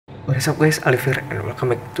What's up guys, Oliver and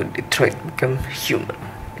welcome back to Detroit Become Human.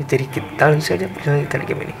 Jadi kita langsung saja perjalanan kita di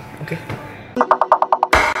game ini, oke?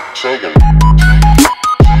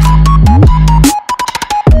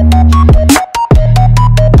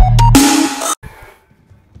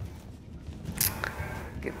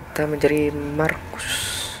 Kita mencari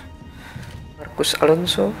Marcus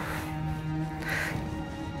Alonso.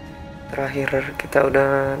 Terakhir kita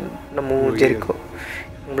udah nemu Jericho.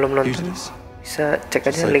 Yang belum nonton bisa cek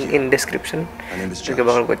aja link in description, juga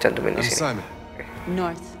bakal gue cantumin di sini.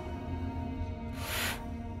 North.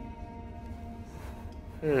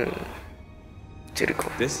 Jericho.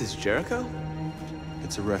 This is Jericho?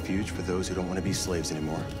 It's a refuge for those who don't want to be slaves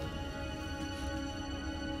anymore.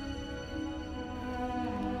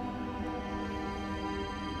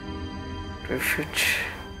 Refuge.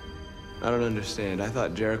 I don't understand. I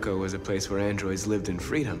thought Jericho was a place where androids lived in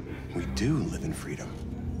freedom. We do live in freedom.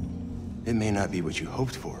 It may not be what you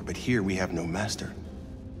hoped for, but here we have no master.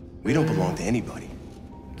 We don't belong to anybody.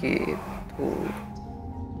 Gitu.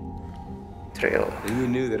 Trail. And you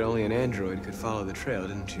knew that only an android could follow the trail,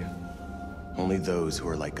 didn't you? Only those who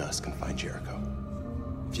are like us can find Jericho.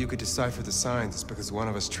 If you could decipher the signs, it's because one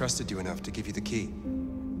of us trusted you enough to give you the key.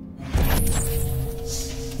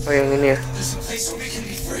 Oh, yang ini ya. There's a place where we can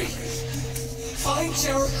be free. Find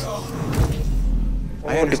Jericho.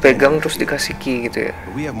 Oh, dipegang terus dikasih key gitu ya.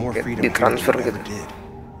 But we have more freedom Ditransfer here than gitu. we ever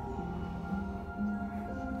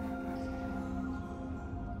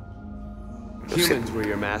did. Humans were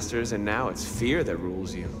your masters, and now it's fear that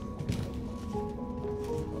rules you.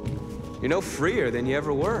 You're no freer than you ever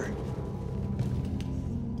were.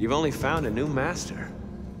 You've only found a new master.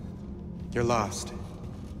 You're lost.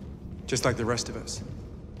 Just like the rest of us.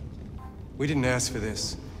 We didn't ask for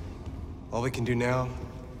this. All we can do now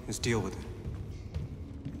is deal with it.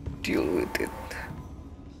 Deal with it.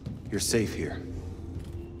 You're safe here.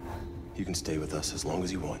 You can stay with us as long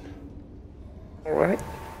as you want. Alright.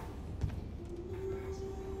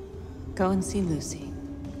 Go and see Lucy.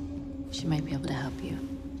 She might be able to help you.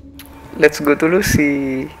 Let's go to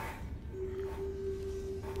Lucy.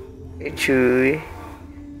 Eh cuy.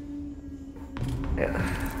 Ya.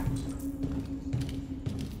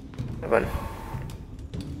 Apaan?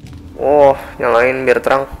 Oh, nyalain biar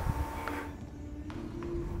terang.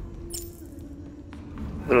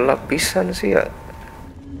 Gelap pisan sih ya.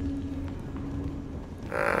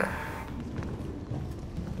 Nah.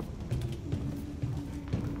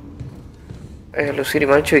 Lucy di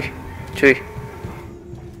mana cuy? Cuy.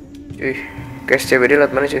 Guys, CBD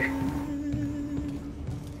liat mana cuy?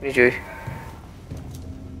 Ini cuy.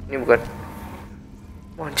 Ini bukan.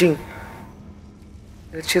 Oh, anjing.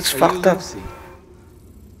 That shit's fucked up.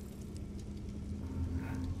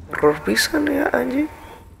 Horror pisan ya anjing.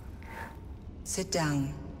 Sit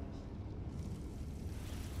down.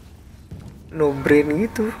 No brain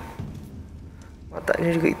gitu.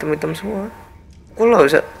 Matanya juga hitam-hitam semua. Kok lah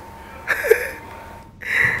bisa?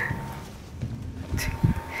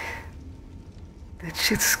 That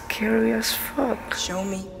shit's scary as fuck. Show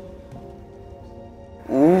me.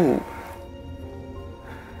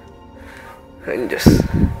 Anjas.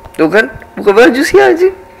 Tuh kan, buka baju sih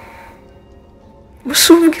anjing.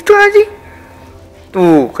 Mesum gitu anjing.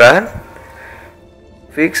 Tuh kan.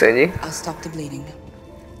 Fix anjing. I'll stop the bleeding.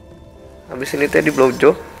 Habis ini tadi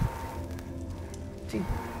blowjob. Anjing.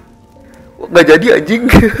 Wah, gak jadi anjing.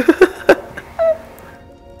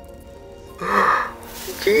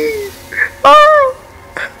 Anjing. Ah.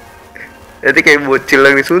 Jadi kayak bocil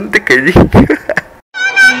yang disuntik anjing.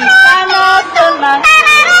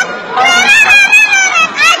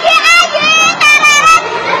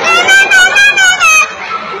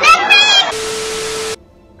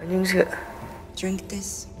 Anjing sih. Drink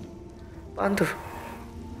this. Apaan tuh?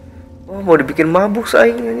 Oh, mau dibikin mabuk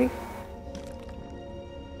saing anjing.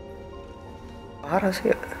 Parah sih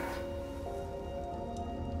ya.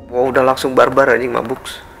 Wow, udah langsung barbar anjing mabuk.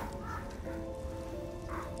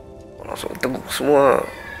 Langsung teguk semua.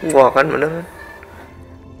 Wah kan beneran.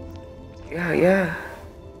 Ya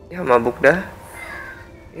mabuk dah.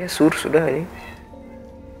 Ya sudah anjing.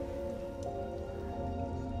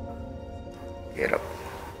 Get up.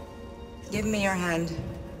 Give me your hand.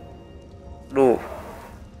 Duh.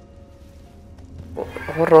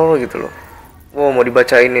 Horor gitu loh. Wow, mau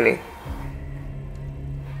dibacain ini.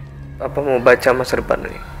 Apa mau baca masa depan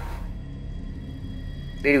nih?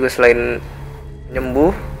 Dia juga selain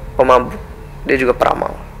nyembuh, pemabuk, dia juga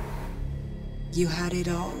peramal. You had it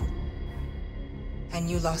all. And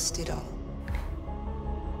you lost it all.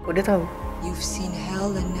 Kok dia tahu? You've seen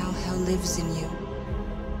hell and now hell lives in you.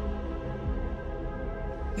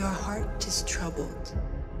 Your heart is troubled.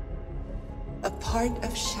 A part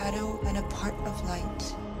of shadow and a part of light.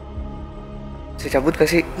 Saya cabut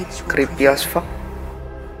gak sih? Creepy as fuck.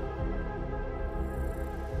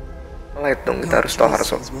 Light dong, kita harus tahu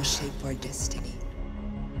harus. Will shape our destiny.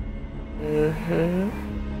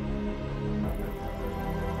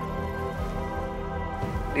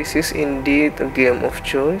 This is indeed a game of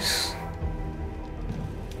choice.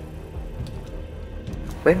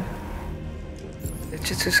 Man, it's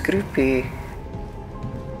just creepy.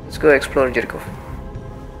 Let's go explore Jericho.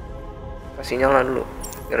 Kasih nyala dulu,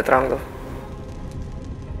 biar terang tuh.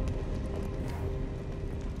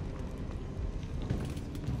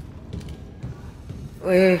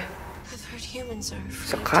 Weh, I've heard humans are afraid.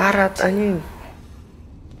 sekarat anjing.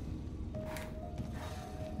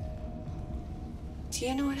 Do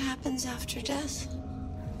you know what happens after death?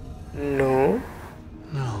 No,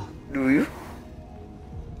 No. do you?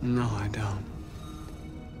 No, I don't.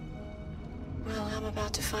 Well, I'm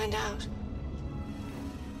about to find out.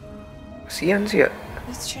 Kasian sih ya.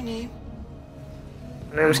 What's your name?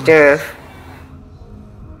 My name's Jeff.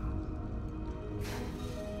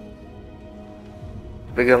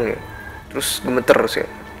 Pegang ya, terus gemeter terus ya.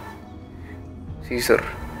 Caesar.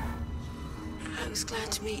 I was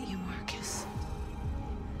glad to meet you, Marcus.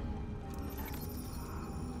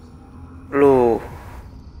 Loh,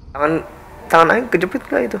 tangan Aing kejepit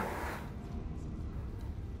gak itu?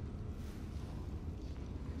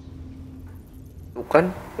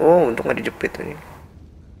 Bukan. Oh, untung gak dijepit ini.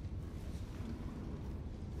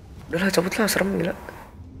 Udahlah, cabutlah, serem gila.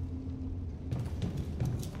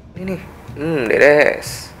 Ini nih.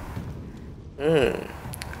 Beres.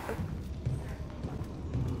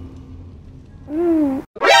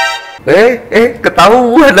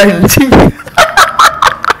 Ketahuan anjing.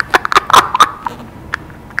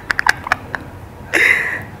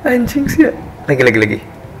 Anjing sih ya. Lagi.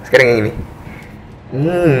 Sekarang yang ini.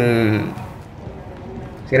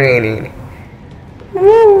 Sekarang yang ini.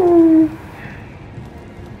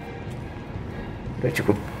 Udah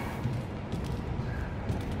cukup.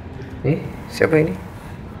 Nih, siapa ini?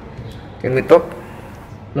 Can we talk?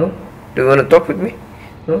 No? Do you wanna talk with me?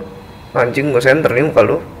 No? Anjing, gak center nih muka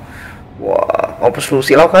lu. Wah, apa lu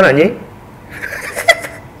silau kan anjing?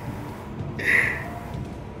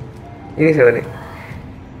 Ini siapa nih?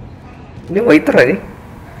 Ini waiter aja.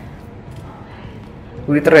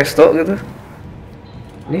 Waiter resto gitu.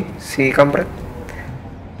 Nih, si kampret.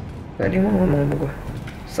 Tadi mau ngomong sama gua.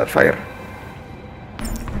 Start fire.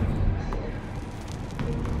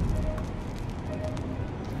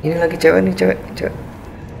 Ini lagi cewek nih, cewek.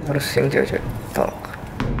 Harus yang cewek. Talk.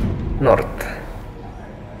 North.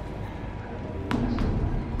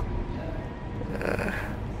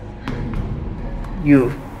 You.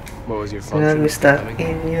 What was your Let function? me stuck Coming?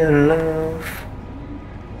 in your love.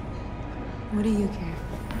 What do you care?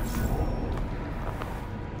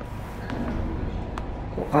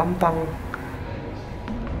 Kok gampang.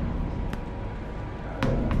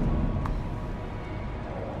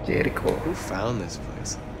 Jericho. Who found this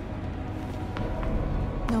place?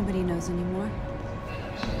 Nobody knows anymore.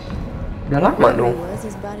 Udah lama Whoever dong. he was,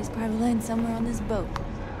 his body's probably laying somewhere on this boat.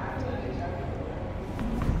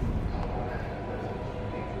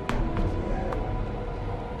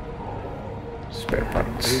 Spare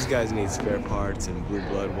parts. These guys need spare parts and blue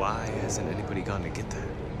blood. Why hasn't anybody gone to get that?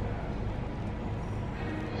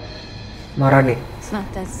 Marah nih. It's not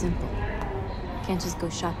that simple. Can't just go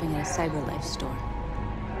shopping at a CyberLife store.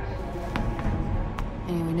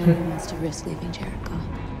 Anyway, nobody wants to risk leaving Jericho.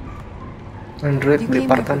 Android, You beli came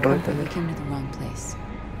part here for Android comfort, tadi. you came to the wrong place.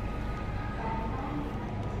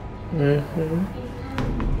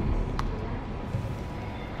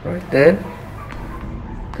 Right then.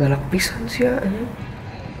 Galak pisan sih ya.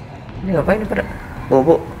 Ini ngapain pada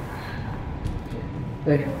bobo?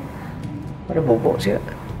 Pada bobo sih ya.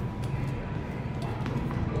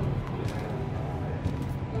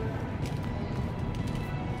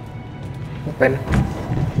 Ngapain?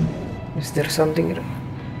 Is there something here?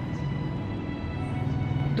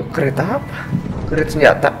 Itu kereta apa? Kereta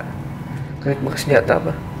senjata? Kereta bekas senjata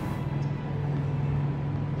apa?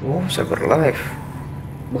 Oh, CyberLife.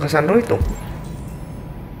 Bekas Android dong.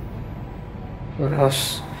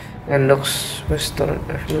 Warehouse Endox Western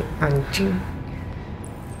Avenue, anjing.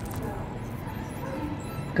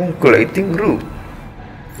 Calculating route.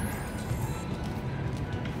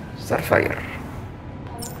 Starfire.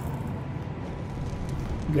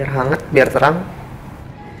 Biar hangat, biar terang,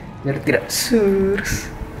 biar tidak surs.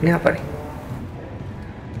 Ini apa nih?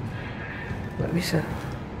 Gak bisa.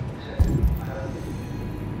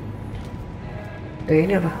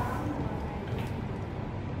 Ini apa?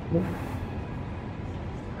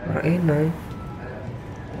 Warna E9.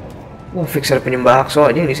 Wah, fix ada penyembah bakso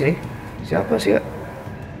aja di sini. Siapa sih ya?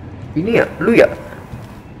 Ini ya, lu ya?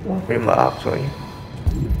 Wah, penyembah bakso ini.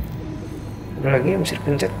 Ada lagi yang bisa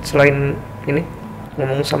dipencet selain ini?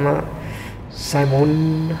 Ngomong sama Simon.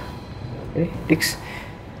 Ini Dix.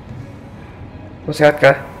 Lo sehat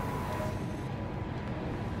kah?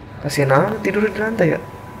 Kasihan amat tidur di lantai ya.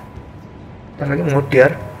 Ntar lagi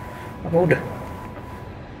ngodiar. Apa udah?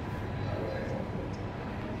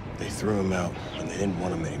 They threw him out when they didn't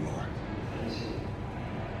want him anymore.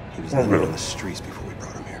 He was living on the streets before we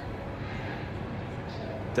brought him here.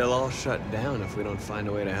 They'll all shut down if we don't find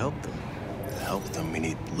a way to help them. To help them, we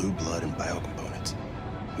need blue blood and biocomponents.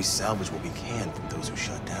 We salvage what we can from those who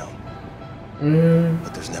shut down.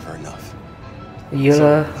 But there's never enough.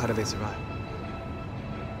 Iyalah. So, how do they survive?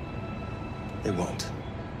 They won't.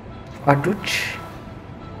 Aduh.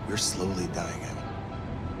 We're slowly dying out.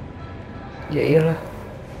 Ya iyalah.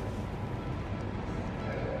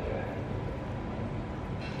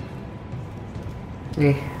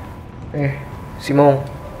 Nih. Simon.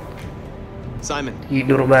 Simon,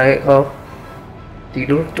 Tidur baik kau.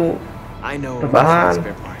 Tidur tuh I know rebahan.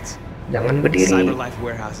 spare parts. Jangan berdiri. Cyberlife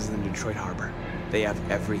Warehouse is in Detroit Harbor. They have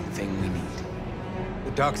everything we need.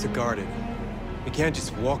 The docks are guarded. We can't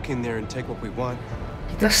just walk in there and take what we want.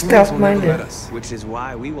 Kita stealth Who knows when they'll mainnya. let us? Which is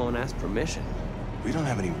why we won't ask permission. We don't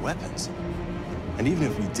have any weapons. And even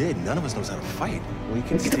if we did, none of us knows how to fight. We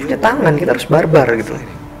can Kita steal punya what tangan, kita harus barbar gitu.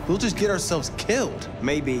 fighting. We'll just get ourselves killed.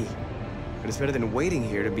 Maybe. But it's better than waiting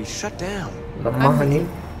here to be shut down. Lemah anjing.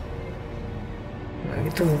 Nah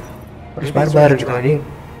gitu. Harus barbar gitu anjing.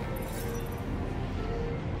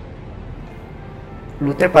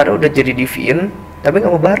 Lu teh pada udah jadi deviant, tapi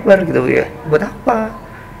nggak mau barbar gitu ya. Buat apa?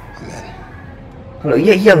 Amen. Kalau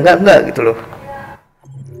iya enggak gitu loh.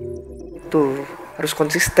 Tuh harus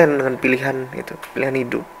konsisten dengan pilihan gitu, pilihan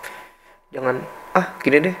hidup. Jangan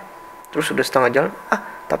gini deh, terus udah setengah jalan,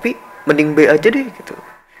 tapi mending B aja deh gitu.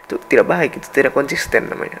 Itu tidak baik, itu tidak konsisten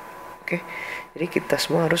namanya. Oke, jadi kita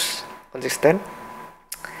semua harus konsisten,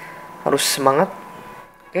 harus semangat,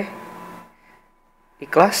 oke,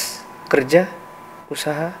 ikhlas, kerja,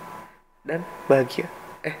 usaha, dan bahagia.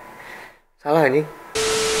 Salah nih.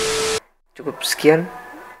 Cukup sekian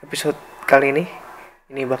episode kali ini.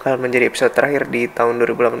 Ini bakal menjadi episode terakhir di tahun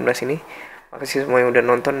 2018 ini. Makasih semua yang udah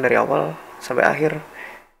nonton dari awal sampai akhir.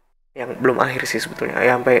 Yang belum akhir sih sebetulnya,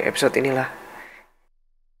 ya sampai episode inilah.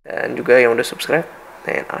 Dan juga yang udah subscribe.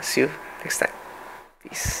 And I'll see you next time.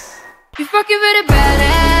 Peace. You fucking with it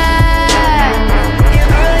badass.